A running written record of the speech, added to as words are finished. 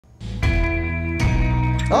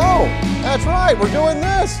Oh, that's right, we're doing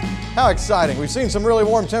this. How exciting. We've seen some really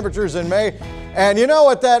warm temperatures in May, and you know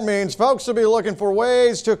what that means. Folks will be looking for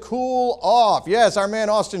ways to cool off. Yes, our man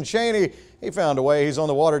Austin Cheney, he found a way. He's on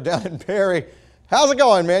the water down in Perry. How's it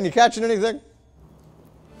going, man? You catching anything?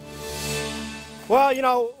 Well, you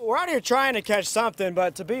know, we're out here trying to catch something,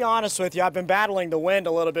 but to be honest with you, I've been battling the wind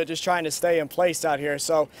a little bit, just trying to stay in place out here.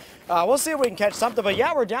 So we'll see if we can catch something. But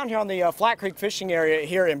yeah, we're down here on the Flat Creek fishing area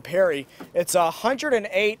here in Perry. It's a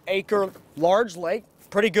 108-acre large lake.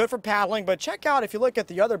 Pretty good for paddling, but check out, if you look at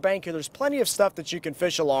the other bank here, there's plenty of stuff that you can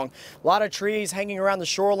fish along. A lot of trees hanging around the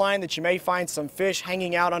shoreline that you may find some fish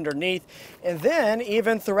hanging out underneath. And then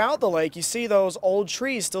even throughout the lake, you see those old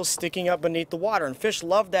trees still sticking up beneath the water, and fish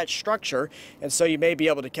love that structure, and so you may be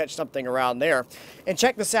able to catch something around there. And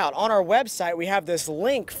check this out, on our website we have this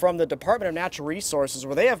link from the Department of Natural Resources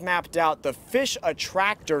where they have mapped out the fish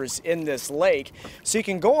attractors in this lake, so you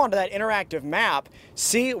can go onto that interactive map,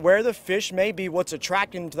 see where the fish may be, what's attracting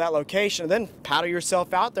to that location, and then paddle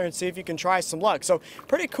yourself out there and see if you can try some luck. So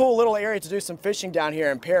pretty cool little area to do some fishing down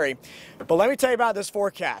here in Perry. But let me tell you about this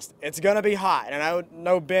forecast. It's going to be hot, and I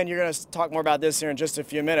know, Ben, you're going to talk more about this here in just a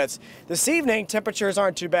few minutes. This evening, temperatures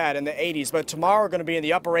aren't too bad in the 80s, but tomorrow we're going to be in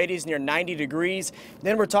the upper 80s, near 90 degrees.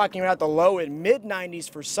 Then we're talking about the low and mid 90s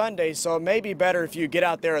for Sunday, so it may be better if you get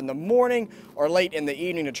out there in the morning or late in the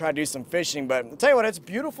evening to try to do some fishing. But I'll tell you what, it's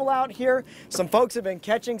beautiful out here. Some folks have been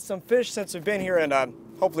catching some fish since we've been here, and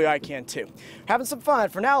hopefully I can too. Having some fun.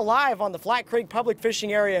 For now, live on the Flat Creek Public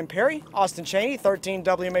Fishing Area in Perry, Austin Cheney, 13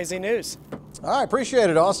 WMAZ News. All right, appreciate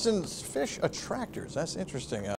it, Austin. Fish attractors, that's interesting.